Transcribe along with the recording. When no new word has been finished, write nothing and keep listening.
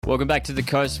Welcome back to the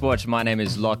Coast Watch. My name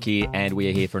is Lockie, and we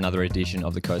are here for another edition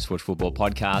of the Coast Watch Football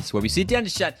Podcast, where we sit down to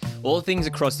chat all things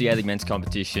across the A-League men's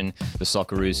competition, the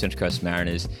Socceroos, Central Coast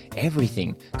Mariners,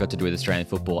 everything got to do with Australian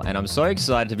football. And I'm so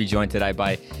excited to be joined today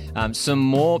by some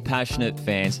more passionate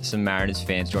fans, some Mariners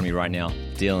fans. Join me right now,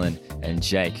 Dylan and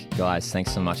Jake. Guys,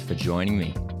 thanks so much for joining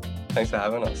me. Thanks for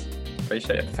having us.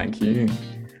 Appreciate it. Thank you.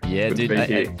 Yeah, Good dude. to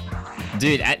be here.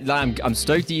 Dude, I'm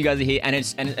stoked that you guys are here,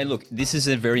 and look, this is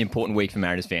a very important week for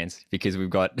Mariners fans because we've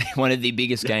got one of the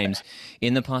biggest games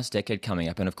in the past decade coming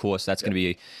up, and of course that's going to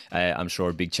be, I'm sure,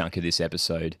 a big chunk of this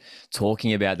episode,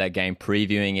 talking about that game,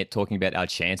 previewing it, talking about our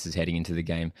chances heading into the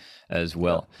game as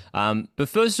well. But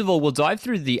first of all, we'll dive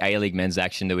through the A-League men's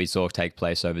action that we saw take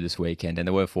place over this weekend, and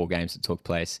there were 4 games that took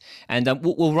place, and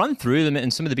we'll run through them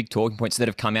and some of the big talking points that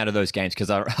have come out of those games because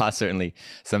there are certainly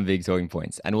some big talking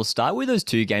points, and we'll start with those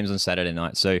 2 games on Saturday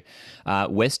night. So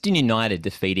Western United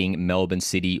defeating Melbourne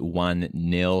City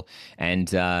 1-0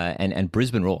 and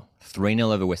Brisbane Roar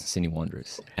 3-0 over Western Sydney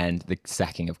Wanderers, and the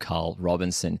sacking of Carl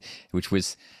Robinson, which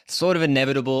was sort of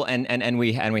inevitable, and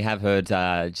we have heard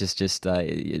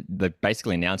they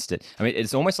basically announced it. I mean,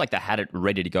 it's almost like they had it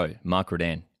ready to go. Mark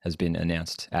Rodan has been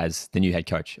announced as the new head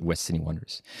coach of West Sydney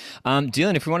Wanderers.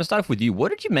 Dylan, if we want to start off with you, what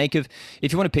did you make of,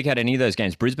 if you want to pick out any of those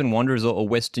games, Brisbane Wanderers or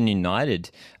Western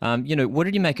United, what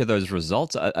did you make of those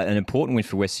results? An important win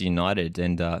for Western United,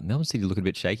 and Melbourne City look a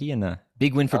bit shaky, and a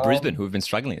big win for Brisbane, who have been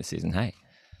struggling this season, hey?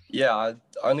 Yeah, I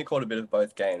only caught a bit of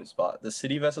both games, but the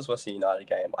City versus Western United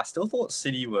game, I still thought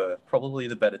City were probably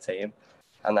the better team,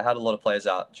 and they had a lot of players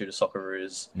out due to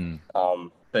Socceroos.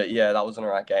 But yeah, that was an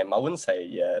alright game. I wouldn't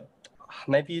say,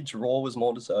 maybe a draw was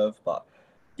more deserved, but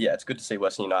yeah, it's good to see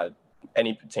Western United,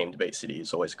 any team to beat City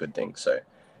is always a good thing. So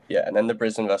yeah, and then the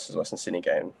Brisbane versus Western Sydney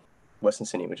game, Western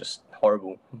Sydney were just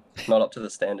horrible, not up to the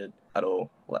standard at all.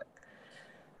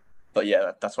 But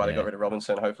yeah, that's why they got rid of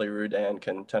Robinson. Hopefully Rudan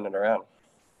can turn it around.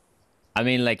 I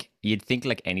mean, you'd think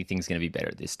anything's going to be better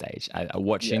at this stage.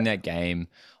 Watching that game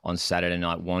on Saturday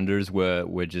night, Wanderers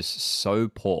were just so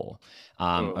poor.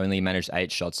 Only managed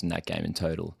 8 shots in that game in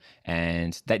total.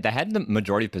 And they had the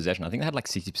majority of possession. I think they had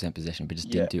 60% possession, but just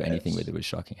didn't do anything with it. It was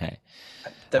shocking, hey?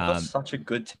 They've got such a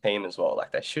good team as well.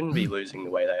 They shouldn't be losing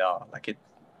the way they are.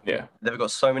 They've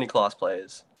got so many class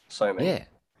players. So many. Yeah.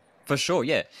 For sure,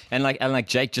 yeah. And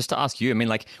Jake, just to ask you, I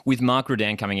mean, with Mark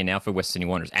Rodan coming in now for West Sydney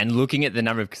Wanderers and looking at the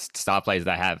number of star players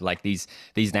they have, these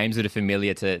names that are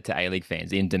familiar to A-League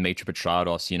fans, in Dimitri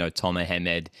Petrados, Tom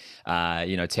Hamed,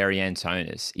 Terry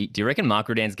Antonis. Do you reckon Mark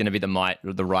Rodan's going to be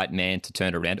the right man to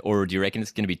turn it around, or do you reckon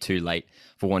it's going to be too late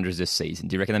for Wanderers this season?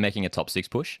 Do you reckon they're making a top 6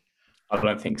 push? I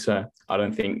don't think so. I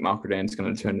don't think Mark Rodan's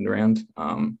going to turn it around.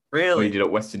 Really? What he did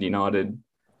at Western United.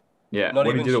 Yeah, Not what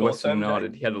he even did at Western short-term,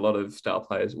 United, he had a lot of star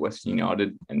players at Western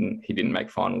United, and he didn't make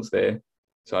finals there.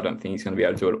 So I don't think he's going to be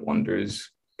able to do it at Wanderers,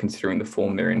 considering the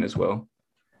form they're in as well.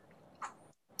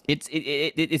 It's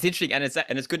interesting, and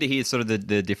it's good to hear sort of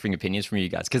the differing opinions from you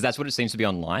guys, because that's what it seems to be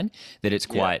online. That it's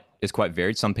quite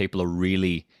varied. Some people are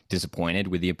really disappointed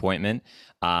with the appointment.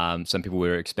 Some people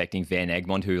were expecting Van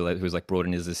Egmond, who was brought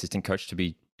in as assistant coach, to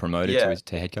be promoted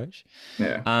to head coach.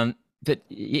 Yeah. But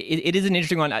it is an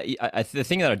interesting one. The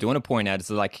thing that I do want to point out is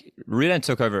Rudan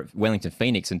took over at Wellington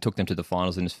Phoenix and took them to the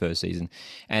finals in his first season.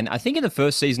 And I think in the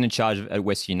first season in charge at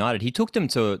West United, he took them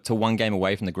to 1 game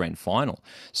away from the grand final.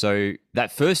 So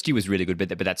that first year was really good,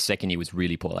 but that second year was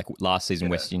really poor. Last season,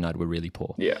 West United were really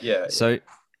poor. Yeah. So,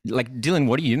 Dylan,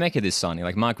 what do you make of this signing?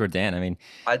 Mark Rodan, I mean,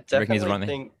 I definitely right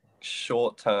think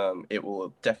short term it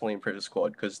will definitely improve the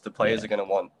squad, because the players are going to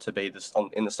want to be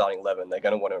in the starting 11. They're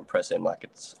going to want to impress him.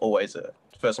 It's always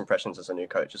first impressions as a new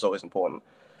coach is always important,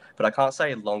 but I can't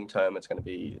say long term it's going to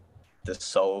be the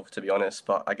solve, to be honest.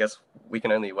 But I guess we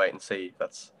can only wait and see.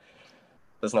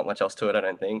 There's not much else to it, I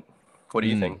don't think. What do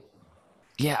you think?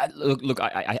 Yeah, look,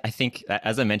 I think,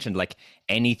 as I mentioned,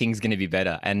 anything's going to be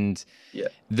better. And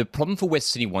the problem for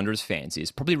West Sydney Wanderers fans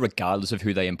is probably regardless of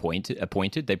who they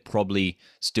appointed, they probably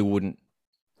still wouldn't,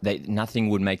 nothing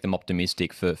would make them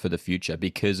optimistic for the future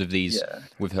because of these,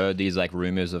 we've heard these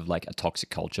rumors of a toxic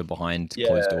culture behind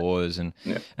closed doors and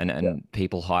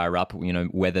people higher up,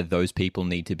 whether those people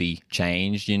need to be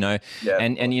changed, and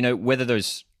whether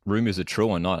those rumors are true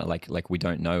or not, we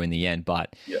don't know in the end,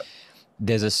 but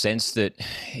there's a sense that,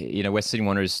 West Sydney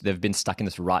Wanderers, they've been stuck in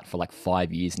this rut for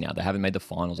 5 years now. They haven't made the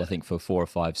finals, I think, for 4 or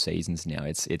 5 seasons now.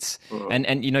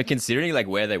 And considering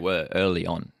where they were early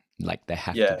on, they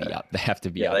have to be up. They have to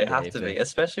be up. Yeah, they have to be,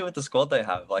 especially with the squad they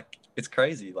have. It's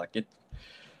crazy.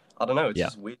 I don't know. It's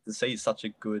just weird to see such a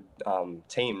good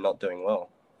team not doing well.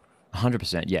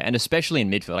 100%, yeah, and especially in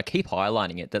midfield, I keep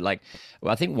highlighting it that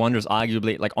I think Wanderers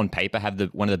arguably on paper have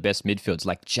one of the best midfields,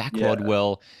 like Jack Yeah.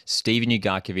 Rodwell, Steven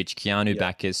Ugarkovic, Keanu Yeah.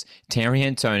 Backus, Terry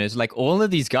Antonis, all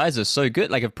of these guys are so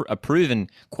good, a proven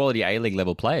quality A-League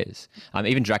level players.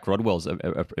 Even Jack Rodwell's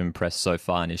impressed so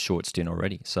far in his short stint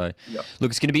already. So, Yeah.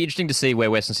 look, it's going to be interesting to see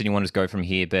where Western Sydney Wanderers go from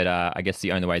here. But I guess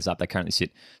the only way is up. They currently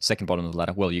sit second bottom of the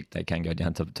ladder. Well, they can go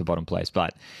down to bottom place,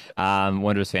 but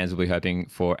Wanderers fans will be hoping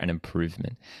for an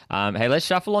improvement. Hey, let's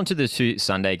shuffle on to the 2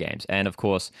 Sunday games. And of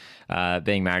course,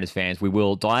 being Mariners fans, we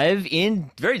will dive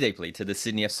in very deeply to the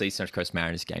Sydney FC Central Coast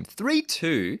Mariners game.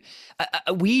 3-2,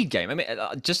 a weird game. I mean,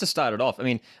 just to start it off, I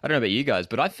don't know about you guys,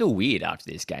 but I feel weird after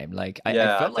this game. I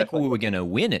felt like we were going to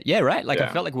win it. Yeah, right? I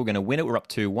felt like we were going to win it. We're up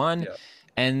 2-1. Yeah.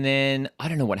 And then, I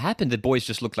don't know what happened. The boys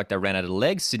just looked like they ran out of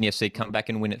legs. Sydney FC come back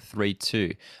and win it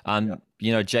 3-2.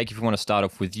 Jake, if we want to start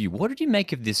off with you, what did you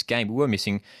make of this game? We were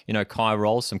missing, Kai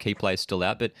Rolls, some key players still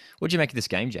out, but what did you make of this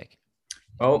game, Jake?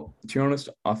 Well, to be honest,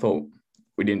 I thought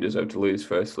we didn't deserve to lose,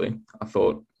 firstly. I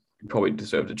thought we probably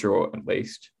deserved a draw at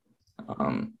least. A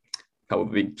couple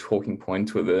of big talking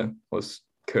points was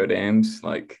Kurt Ams,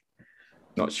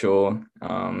 not sure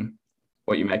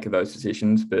what you make of those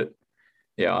decisions, but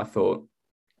yeah, I thought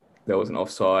there was an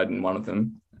offside in one of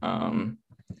them.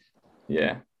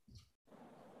 Yeah.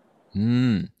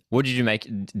 What did you make?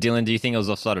 Dylan, do you think it was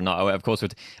offside or not? Oh, of course,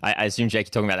 I assume Jake,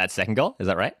 you're talking about that second goal. Is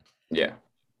that right? Yeah.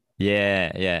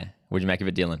 Yeah. What did you make of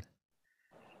it, Dylan?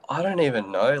 I don't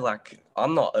even know.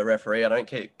 I'm not a referee. I don't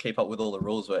keep up with all the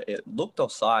rules, but it looked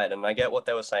offside. And I get what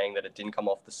they were saying, that it didn't come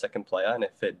off the second player. And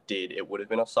if it did, it would have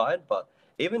been offside. But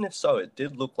even if so, it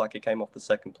did look like it came off the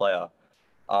second player.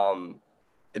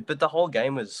 But the whole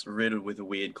game was riddled with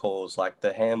weird calls,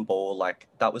 the handball,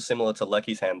 that was similar to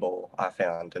Lecky's handball, I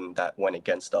found, and that went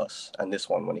against us. And this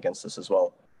one went against us as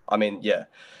well. Yeah.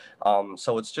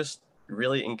 So it's just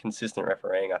really inconsistent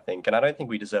refereeing, I think. And I don't think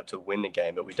we deserve to win the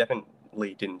game, but we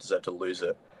definitely didn't deserve to lose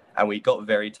it. And we got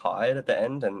very tired at the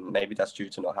end, and maybe that's due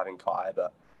to not having Kai,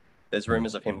 but there's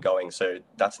rumors of him going, so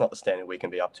that's not the standard we can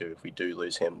be up to if we do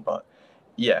lose him. But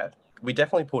yeah, we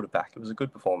definitely pulled it back. It was a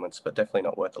good performance, but definitely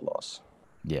not worth the loss.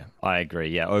 Yeah, I agree.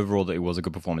 Yeah, overall, it was a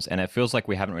good performance. And it feels like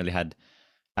we haven't really had,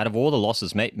 out of all the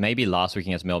losses, maybe last week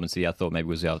against Melbourne City, I thought maybe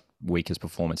was our weakest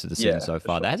performance of the season so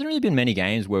far. Sure. There hasn't really been many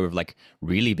games where we've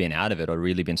really been out of it or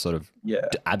really been sort of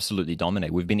absolutely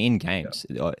dominated. We've been in games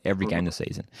every game this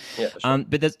season. Yeah, sure.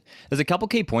 But there's a couple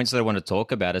key points that I want to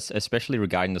talk about, especially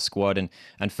regarding the squad.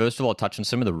 And first of all, I'll touch on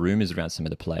some of the rumours around some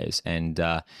of the players. And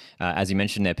as you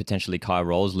mentioned there, potentially Kai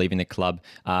Rolls leaving the club.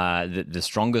 The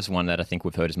strongest one that I think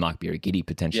we've heard is Mark Birighitti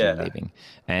potentially leaving.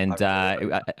 And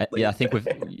I think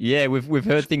we've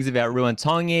heard things about Ruan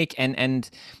Tongic and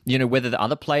whether the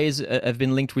other players have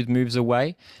been linked with moves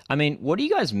away. What do you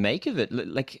guys make of it?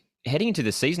 Heading into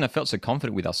the season, I felt so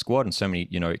confident with our squad and so many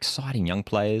exciting young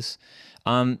players.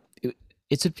 As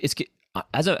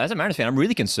a Mariners fan, I'm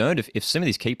really concerned if some of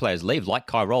these key players leave, like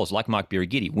Kai Rolls, like Mark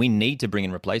Birighitti. We need to bring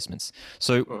in replacements.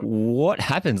 So what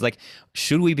happens?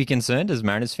 Should we be concerned as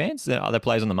Mariners fans that other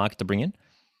players on the market to bring in?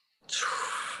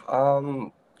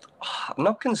 I'm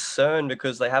not concerned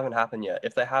because they haven't happened yet.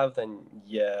 If they have, then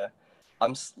yeah.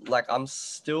 I'm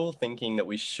still thinking that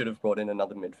we should have brought in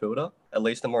another midfielder, at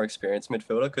least a more experienced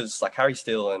midfielder, because Harry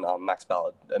Steele and Max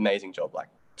Ballard, amazing job,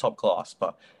 top class.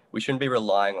 But we shouldn't be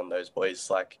relying on those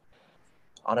boys.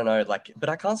 I don't know, but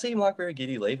I can't see Mark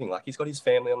Birighitti leaving. He's got his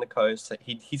family on the coast.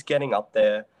 He's getting up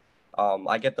there.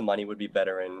 I get the money would be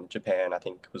better in Japan, I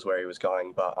think was where he was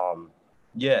going. But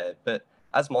yeah, but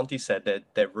as Monty said,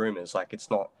 they're rumors.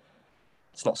 It's not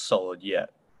solid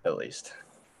yet, at least,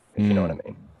 if you know what I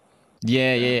mean.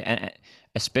 Yeah, and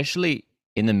especially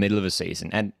in the middle of a season.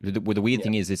 And the weird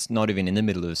thing is, it's not even in the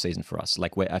middle of the season for us.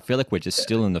 I feel like we're just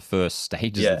still in the first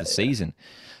stages of the season.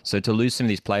 So to lose some of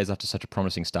these players after such a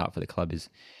promising start for the club is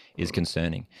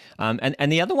concerning.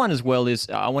 And the other one as well is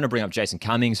I want to bring up Jason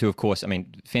Cummings, who, of course,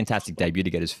 fantastic debut to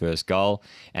get his first goal.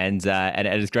 And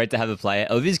it's great to have a player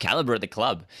of his caliber at the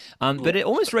club. But it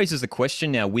almost raises the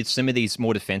question now with some of these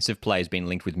more defensive players being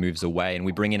linked with moves away, and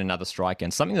we bring in another striker.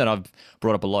 And something that I've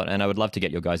brought up a lot, and I would love to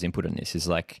get your guys' input on this, is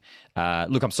look,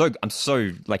 I'm so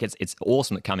it's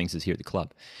awesome that Cummings is here at the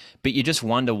club. But you just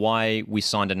wonder why we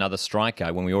signed another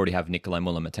striker when we already have Nikolai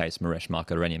Muller, Mateus Maresh,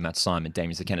 Marco Reni, Matt Simon,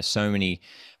 Damien Zakena, so many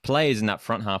players in that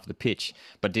front half of the pitch,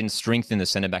 but didn't strengthen the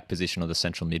centre-back position or the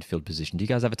central midfield position. Do you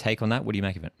guys have a take on that? What do you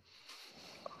make of it?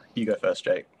 You go first,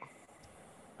 Jake.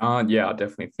 Yeah, I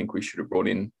definitely think we should have brought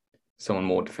in someone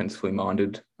more defensively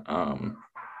minded. We're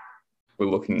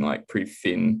looking pretty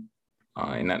thin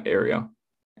in that area.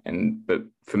 But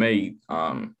for me,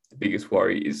 the biggest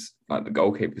worry is the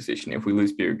goalkeeper position. If we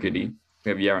lose Birighitti,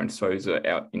 we have Yaron Souza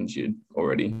out injured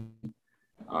already.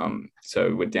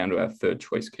 So we're down to our third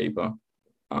choice keeper.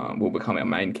 Will become our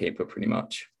main keeper pretty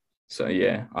much. So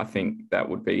yeah, I think that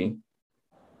would be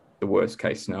the worst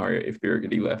case scenario if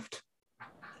Birigidi left.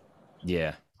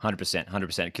 Yeah,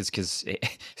 100%. Because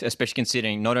especially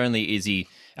considering not only is he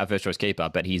our first choice keeper,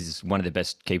 but he's one of the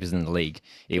best keepers in the league.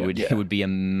 It would be a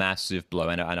massive blow,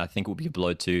 and I think it would be a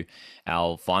blow to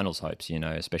our finals hopes.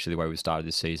 Especially the way we started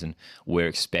this season. We're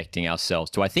expecting ourselves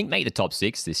to, I think, make the top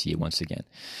 6 this year once again.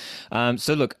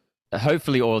 So look.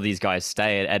 Hopefully all of these guys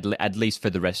stay at least for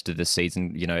the rest of the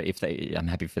season. I'm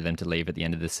happy for them to leave at the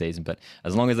end of the season, but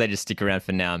as long as they just stick around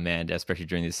for now, man, especially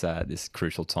during this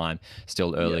crucial time,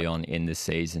 still early on in the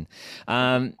season.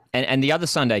 And the other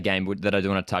Sunday game that I do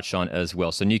want to touch on as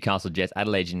well. So Newcastle Jets,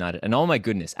 Adelaide United, and oh my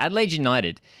goodness, Adelaide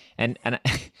United and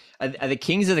are the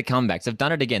kings of the comebacks. They've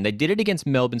done it again. They did it against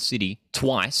Melbourne City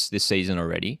twice this season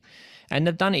already. And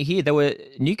they've done it here.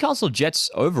 Newcastle Jets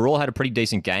overall had a pretty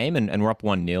decent game and were up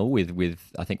 1-0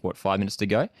 with I think, 5 minutes to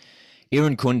go.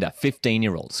 Iran Kunda,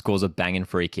 15-year-old, scores a banging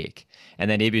free kick. And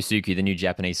then Ibusuki, the new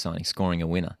Japanese signing, scoring a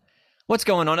winner. What's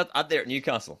going on up there at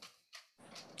Newcastle?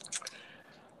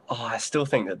 Oh, I still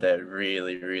think that they're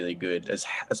really, really good. As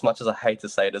much as I hate to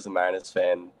say it as a Mariners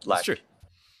fan. It's true.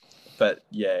 But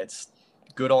yeah, it's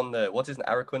good on the, what's his name,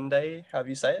 Arakunde, however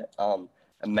you say it?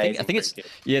 Amazing. I think it's kick.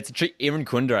 Yeah, it's a trick. Iran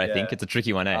Kunda, I think it's a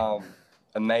tricky one, eh?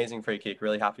 Amazing free kick.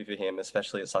 Really happy for him,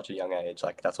 especially at such a young age.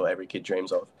 Like that's what every kid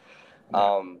dreams of.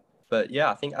 But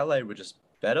yeah, I think Adelaide were just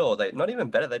better, or they not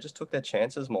even better. They just took their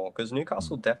chances more because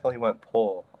Newcastle definitely weren't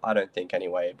poor. I don't think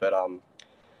anyway. But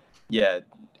yeah,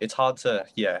 it's hard to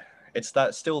It's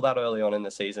still that early on in the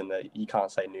season that you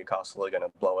can't say Newcastle are going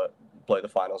to blow the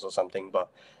finals or something. But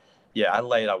yeah,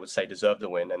 Adelaide I would say deserved the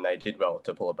win, and they did well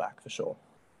to pull it back for sure.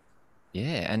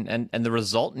 Yeah, and the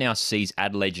result now sees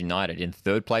Adelaide United in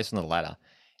third place on the ladder.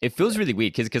 It feels really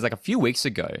weird because like a few weeks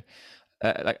ago,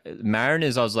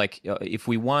 Mariners, I was like, if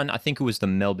we won, I think it was the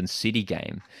Melbourne City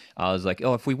game. I was like,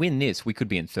 if we win this, we could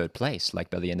be in third place, like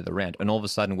by the end of the round. And all of a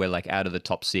sudden, we're like out of the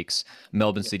top 6.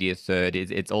 Melbourne City are third.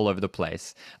 It's all over the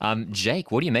place. Jake,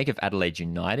 what do you make of Adelaide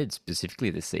United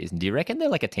specifically this season? Do you reckon they're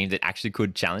like a team that actually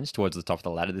could challenge towards the top of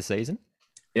the ladder this season?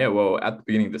 Yeah, well, at the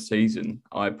beginning of the season,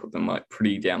 I put them like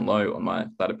pretty down low on my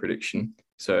ladder prediction.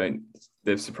 So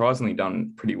they've surprisingly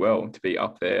done pretty well to be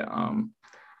up there.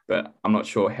 But I'm not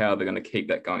sure how they're going to keep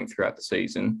that going throughout the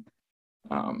season.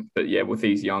 But yeah, with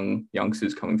these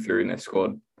youngsters coming through in their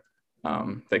squad,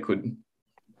 they could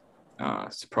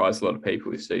surprise a lot of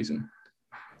people this season.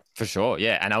 For sure,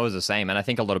 yeah, and I was the same, and I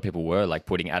think a lot of people were like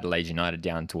putting Adelaide United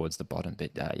down towards the bottom,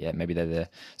 but yeah, maybe they're the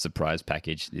surprise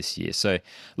package this year. So,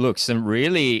 look, some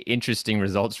really interesting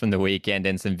results from the weekend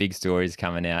and some big stories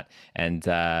coming out, and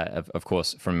of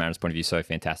course, from Mariners' point of view, so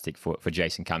fantastic for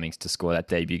Jason Cummings to score that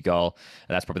debut goal.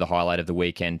 That's probably the highlight of the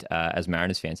weekend as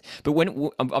Mariners fans. But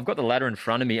when I've got the ladder in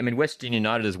front of me, I mean, Western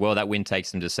United as well, that win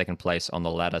takes them to second place on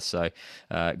the ladder, so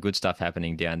good stuff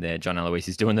happening down there. John Aloisi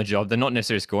is doing the job. They're not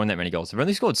necessarily scoring that many goals. They've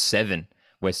only scored 7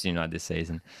 Western United this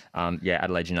season.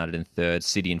 Adelaide United in third,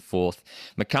 City in fourth.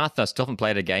 MacArthur still haven't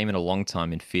played a game in a long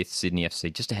time in fifth, Sydney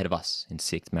FC just ahead of us in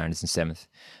sixth, Mariners in seventh.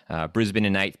 Brisbane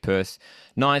in eighth, Perth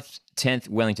ninth, 10th,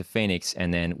 Wellington Phoenix,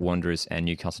 and then Wanderers and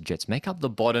Newcastle Jets make up the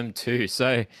bottom 2.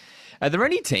 So are there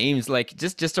any teams, like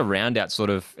just to round out sort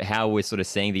of how we're sort of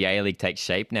seeing the A-League take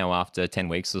shape now after 10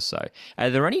 weeks or so, are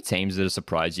there any teams that have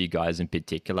surprised you guys in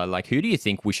particular? Like who do you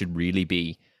think we should really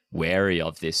be wary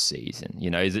of this season?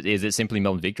 Is it simply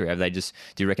Melbourne Victory? Do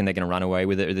you reckon they're going to run away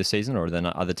with it this season, or are there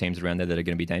other teams around there that are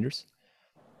going to be dangerous?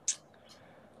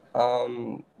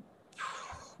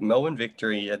 Melbourne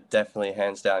Victory are definitely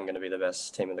hands down going to be the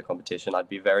best team in the competition. I'd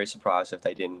be very surprised if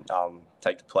they didn't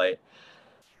take the plate.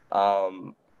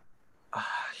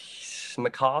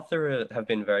 MacArthur have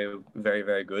been very, very,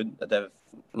 very good. They've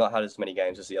not had as many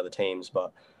games as the other teams,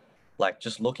 but like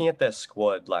just looking at their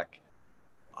squad, like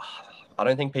I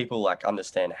don't think people like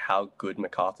understand how good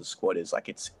MacArthur's squad is. Like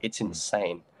it's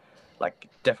insane. Like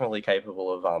definitely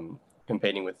capable of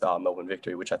competing with Melbourne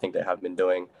Victory, which I think they have been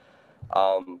doing.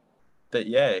 But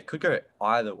yeah, it could go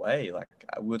either way. Like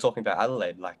we were talking about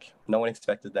Adelaide, like no one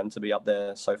expected them to be up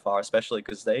there so far, especially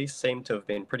because they seem to have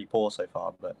been pretty poor so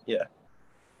far. But yeah.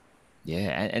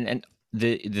 Yeah, and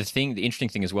the interesting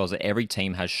thing as well is that every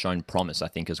team has shown promise, I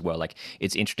think, as well. Like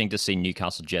it's interesting to see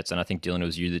Newcastle Jets, and I think Dylan, it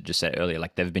was you that just said earlier,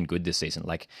 like they've been good this season.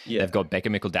 Like they've got Becca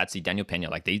Mikuladze, Daniel Pena,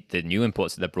 like the new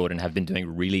imports that they've brought in have been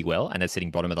doing really well, and they're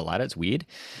sitting bottom of the ladder. It's weird,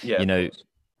 yeah.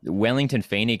 Wellington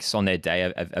Phoenix on their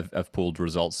day have pulled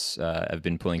results, have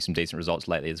been pulling some decent results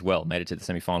lately as well. Made it to the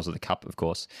semi-finals of the Cup, of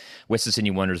course. Western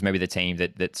Sydney Wanderers maybe the team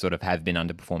that sort of have been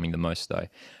underperforming the most, though.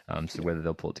 So whether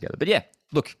they'll pull it together. But yeah,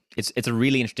 look, it's a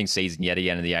really interesting season yet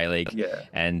again in the A-League. Yeah.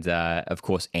 And of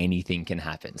course, anything can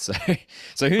happen. So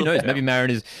who knows? Maybe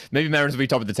Mariners will be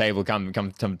top of the table come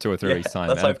 2 or 3 weeks' time.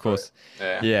 And of course,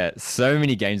 so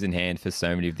many games in hand for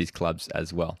so many of these clubs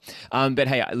as well. But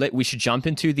hey, we should jump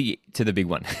into the big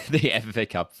one, the FFA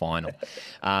Cup final,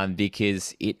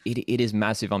 because it is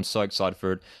massive. I'm so excited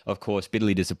for it. Of course,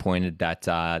 bitterly disappointed that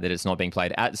it's not being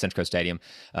played at the Central Coast Stadium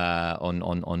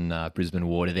on Brisbane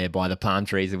water there by the palm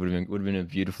trees. It would have been a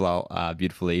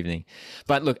beautiful evening.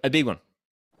 But look, a big one.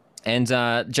 And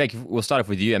Jake, we'll start off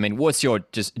with you. I mean, what's your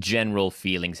just general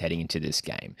feelings heading into this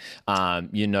game?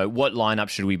 What lineup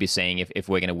should we be seeing if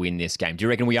we're going to win this game? Do you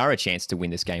reckon we are a chance to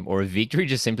win this game, or a victory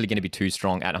just simply going to be too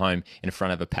strong at home in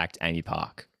front of a packed Amy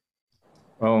Park?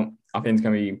 Well, I think it's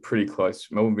going to be pretty close.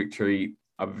 Melbourne Victory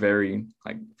are very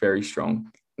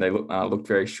strong. They looked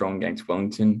very strong against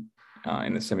Wellington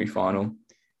in the semi-final,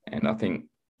 and I think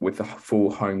with the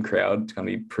full home crowd, it's going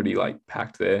to be pretty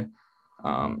packed there.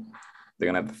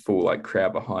 They're going to have the full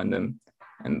crowd behind them,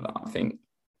 and I think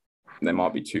they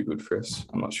might be too good for us.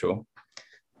 I'm not sure.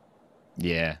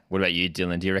 Yeah. What about you,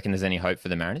 Dylan? Do you reckon there's any hope for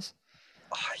the Mariners?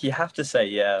 You have to say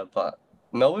yeah, but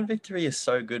Melbourne Victory is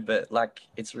so good, but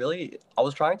it's really. I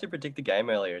was trying to predict the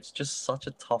game earlier. It's just such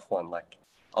a tough one.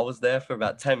 I was there for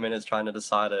about 10 minutes trying to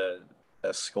decide a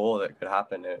score that could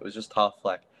happen, and it was just tough.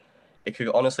 It could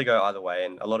honestly go either way,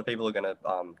 and a lot of people are going to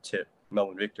tip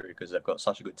Melbourne Victory because they've got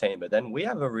such a good team. But then we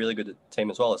have a really good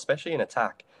team as well, especially in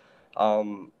attack.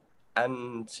 And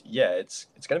yeah, it's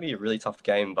going to be a really tough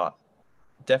game, but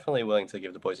definitely willing to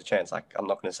give the boys a chance. I'm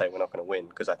not going to say we're not going to win,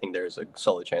 because I think there is a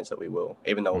solid chance that we will,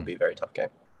 even though it will be a very tough game.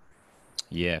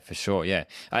 Yeah, for sure. Yeah.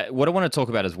 What I want to talk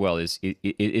about as well is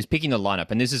picking the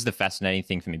lineup. And this is the fascinating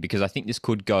thing for me, because I think this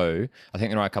could go, I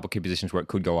think there are a couple of key positions where it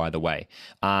could go either way.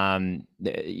 And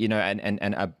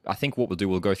I think what we'll do,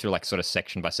 we'll go through sort of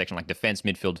section by section, defense,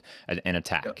 midfield, and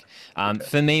attack. Yep. Okay.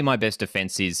 For me, my best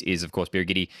defense is of course,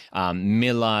 Birigidi,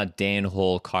 Miller, Dan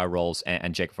Hall, Kai Rolls,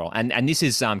 and Jacob Farrell. And this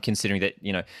is considering that,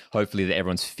 hopefully that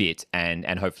everyone's fit and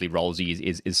hopefully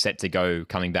Rollsy is set to go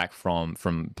coming back from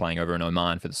playing over in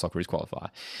Oman for the Socceroos qualifier.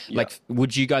 Yeah.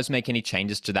 Would you guys make any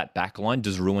changes to that back line?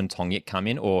 Does Ruan Tongyik come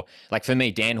in? Or, for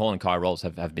me, Dan Hall and Kai Rolls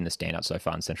have been the standouts so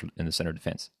far in the centre of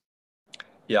defence?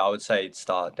 Yeah, I would say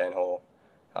start Dan Hall.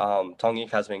 Tongyik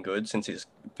has been good since he's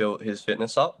built his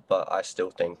fitness up, but I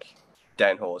still think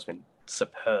Dan Hall has been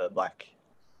superb,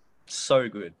 so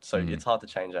good. So it's hard to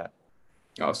change that.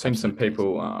 I've seen some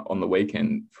people on the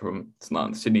weekend from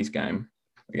Sydney's game,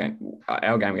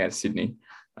 our game against Sydney,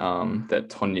 that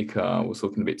Tongyik was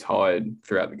looking a bit tired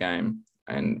throughout the game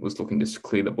and was looking to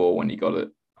clear the ball when he got it.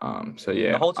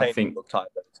 The whole team looked tired,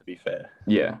 to be fair.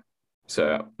 Yeah.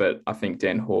 So, but I think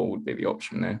Dan Hall would be the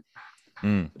option there.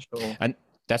 For sure. And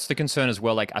that's the concern as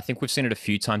well. I think we've seen it a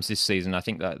few times this season. I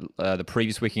think that the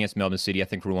previous week against Melbourne City, I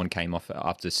think Ruan came off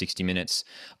after 60 minutes.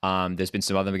 There's been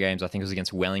some other games. I think it was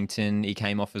against Wellington. He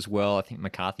came off as well. I think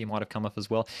McCarthy might have come off as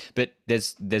well. But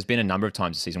there's been a number of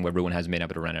times this season where Ruan hasn't been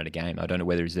able to run out a game. I don't know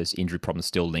whether there's injury problems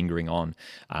still lingering on.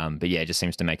 But yeah, it just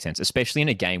seems to make sense, especially in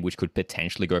a game which could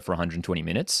potentially go for 120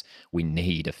 minutes. We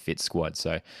need a fit squad.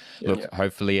 So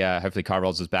hopefully Kai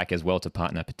Rolls is back as well to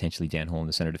partner potentially Dan Hall in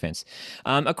the centre defence.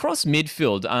 Across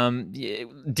midfield,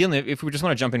 Dylan, if we just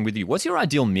want to jump in with you, what's your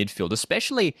ideal midfield,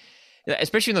 especially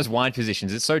in those wide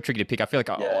positions? It's so tricky to pick. I feel like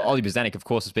Ollie Bozanic, of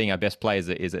course, as being our best player,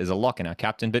 is a lock and our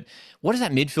captain. But what does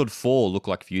that midfield four look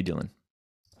like for you, Dylan?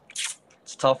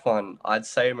 It's a tough one. I'd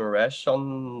say Maresh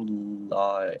on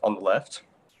the left.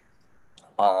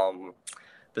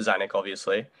 Bozanic,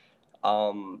 obviously.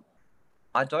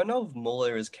 I don't know if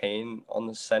Muller is keen on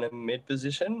the centre mid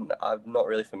position. I'm not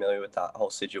really familiar with that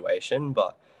whole situation,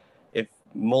 but if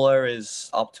Muller is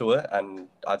up to it, and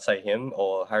I'd say him,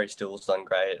 or Harry Still's done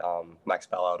great, Max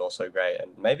Ballard also great,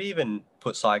 and maybe even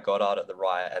put Cy Goddard at the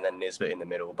right and then Nisbet in the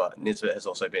middle, but Nisbet has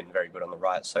also been very good on the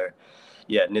right, so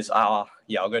yeah, I'll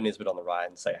go Nisbet on the right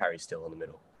and say Harry Still in the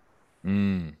middle.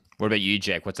 What about you,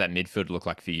 Jake? What's that midfield look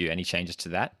like for you? Any changes to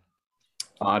that?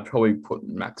 I'd probably put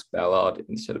Max Ballard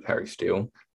instead of Harry Steele,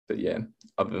 but yeah,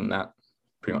 other than that,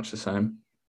 pretty much the same.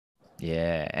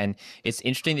 Yeah, and it's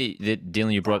interesting that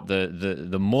Dylan, you brought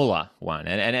the Muller one,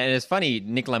 and it's funny,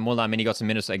 Nikolai Muller. I mean, he got some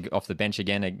minutes off the bench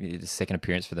again, his second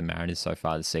appearance for the Mariners so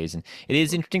far this season. It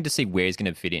is interesting to see where he's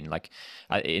going to fit in. Like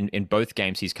in both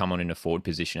games, he's come on in a forward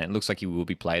position, and it looks like he will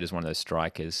be played as one of those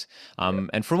strikers.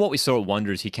 And from what we saw at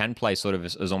Wanderers, he can play sort of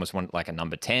as almost one like a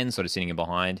number 10, sort of sitting in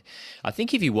behind. I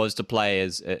think if he was to play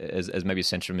as maybe a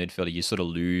central midfielder, you sort of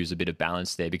lose a bit of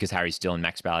balance there because Harry Steele and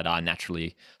Max Ballard are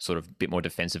naturally sort of a bit more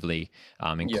defensively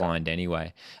inclined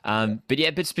anyway.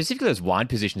 But specifically those wide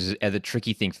positions are the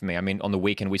tricky thing for me. I mean, on the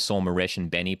weekend we saw Maresh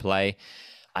and Benny play.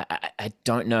 I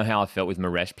don't know how I felt with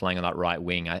Maresh playing on that right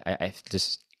wing. I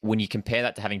just, when you compare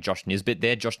that to having Josh Nisbet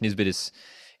there, Josh Nisbet is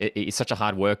such a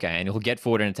hard worker, and he'll get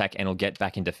forward in attack and he'll get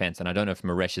back in defense. And I don't know if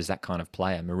Maresh is that kind of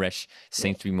player. Maresh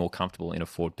seems to be more comfortable in a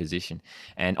forward position.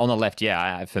 And on the left,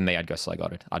 for me, I'd go Sai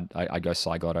Goddard. I'd go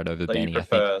Sai Goddard over So Benny. you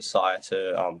prefer Sai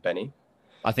to Benny?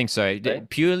 I think so. Okay.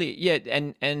 Purely,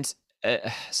 and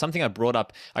something I brought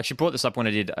up. I actually brought this up when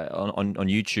I did on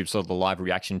YouTube, sort of the live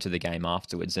reaction to the game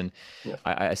afterwards, and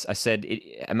I said,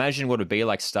 imagine what it would be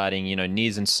like starting,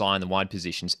 Niz and Sai in the wide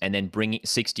positions, and then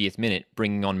 60th minute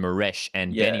bringing on Maresh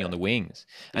and Benny on the wings,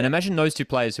 and imagine those two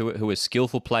players who are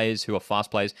skillful players, who are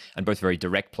fast players, and both very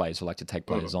direct players who like to take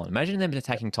players on. Imagine them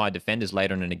attacking tight defenders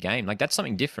later on in a game. Like, that's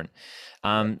something different.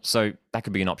 So that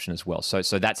could be an option as well. So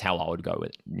that's how I would go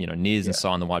with Niz and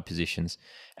Sai in the wide positions,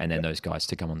 and then those guys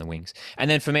to come on the wings. And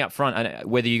then for me up front,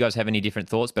 whether you guys have any different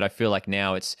thoughts, but I feel like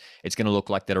now it's going to look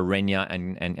like that Orenya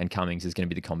and Cummings is going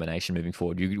to be the combination moving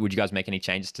forward. Would you guys make any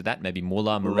changes to that? Maybe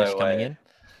Muller, Maresh coming in?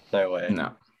 No way.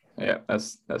 No. Yeah,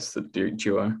 that's the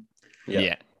duo.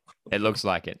 Yeah. It looks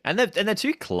like it. And they're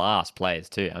two class players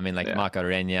too. I mean, Marco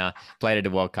Orenya played at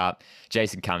the World Cup.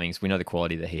 Jason Cummings, we know the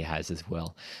quality that he has as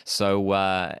well.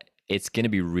 So it's going to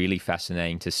be really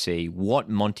fascinating to see what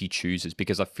Monty chooses,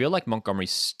 because I feel like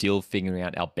Montgomery's still figuring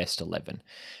out our best 11.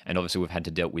 And obviously we've had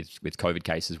to deal with COVID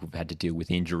cases. We've had to deal with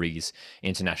injuries,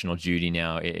 international duty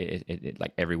now.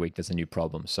 Like every week there's a new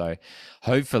problem. So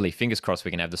hopefully, fingers crossed,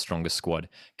 we can have the strongest squad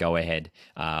go ahead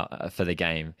for the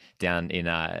game down in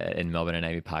Melbourne and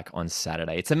Amy Park on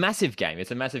Saturday. It's a massive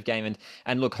game.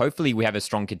 And look, hopefully we have a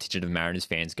strong contingent of Mariners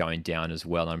fans going down as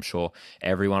well. I'm sure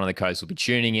everyone on the coast will be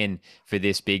tuning in for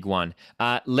this big one.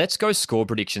 Let's go score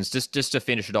predictions just to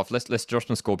finish it off. Let's draw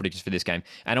some score predictions for this game.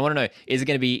 And I want to know, is it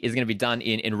going to be done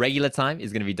in regular time?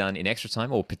 Is it going to be done in extra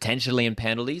time, or potentially in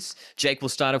penalties? Jake, we'll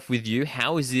start off with you.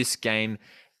 How is this game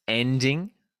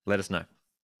ending? Let us know.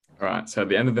 All right. So at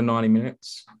the end of the 90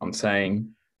 minutes, I'm saying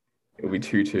it'll be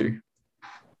 2-2.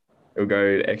 It'll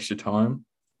go to extra time,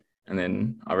 and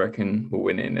then I reckon we'll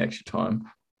win it in extra time.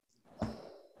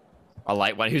 I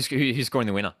like one. Who's scoring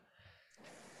the winner?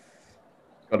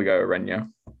 Got to go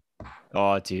Orenya.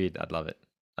 Oh, dude, I'd love it.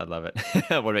 What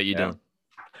about you, Dylan?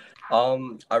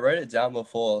 I wrote it down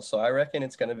before, so I reckon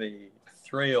it's going to be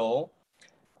 3-3.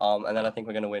 And then I think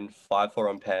we're going to win 5-4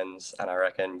 on pens, and I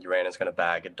reckon Urena's going to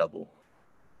bag a double.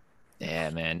 Yeah,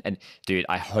 man. And dude,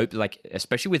 I hope,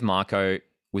 especially with Marco,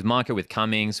 with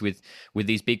Cummings, with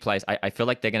these big players, I feel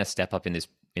like they're going to step up in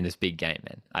this big game,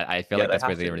 man. I feel like that's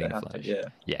where they're really going to flash.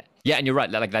 Yeah, and you're right.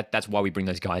 That's why we bring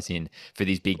those guys in for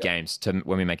these big games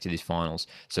when we make to these finals,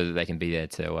 so that they can be there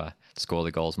to score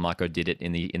the goals. Marco did it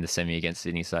in the semi against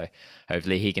Sydney, so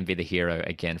hopefully he can be the hero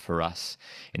again for us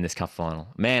in this cup final.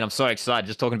 Man, I'm so excited.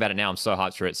 Just talking about it now, I'm so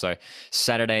hyped for it. So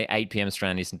Saturday, 8 p.m.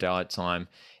 Australian Eastern Daylight Time.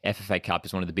 FFA Cup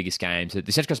is one of the biggest games that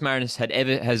the Central Coast Mariners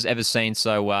has ever seen.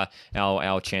 So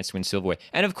our chance to win silverware,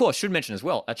 and of course, should mention as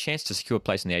well, a chance to secure a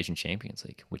place in the Asian Champions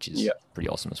League, which is pretty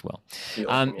awesome as well.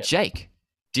 Jake,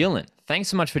 Dylan, thanks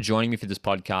so much for joining me for this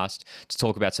podcast to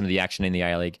talk about some of the action in the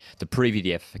A-League, to preview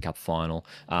the FFA Cup final.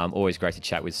 Always great to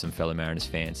chat with some fellow Mariners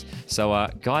fans. So,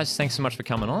 guys, thanks so much for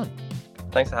coming on.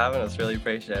 Thanks for having us. Really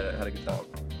appreciate it. Had a good time.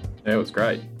 Yeah, it was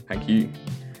great. Thank you.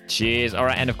 Cheers. All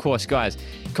right. And of course, guys,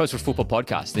 Coastwood Football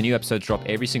Podcast. The new episodes drop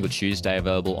every single Tuesday,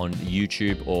 available on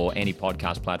YouTube or any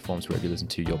podcast platforms wherever you listen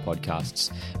to your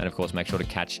podcasts. And of course, make sure to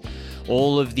catch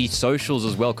all of the socials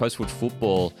as well, Coastwood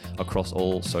Football, across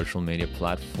all social media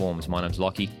platforms. My name's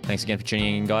Lockie. Thanks again for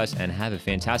tuning in, guys, and have a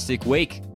fantastic week.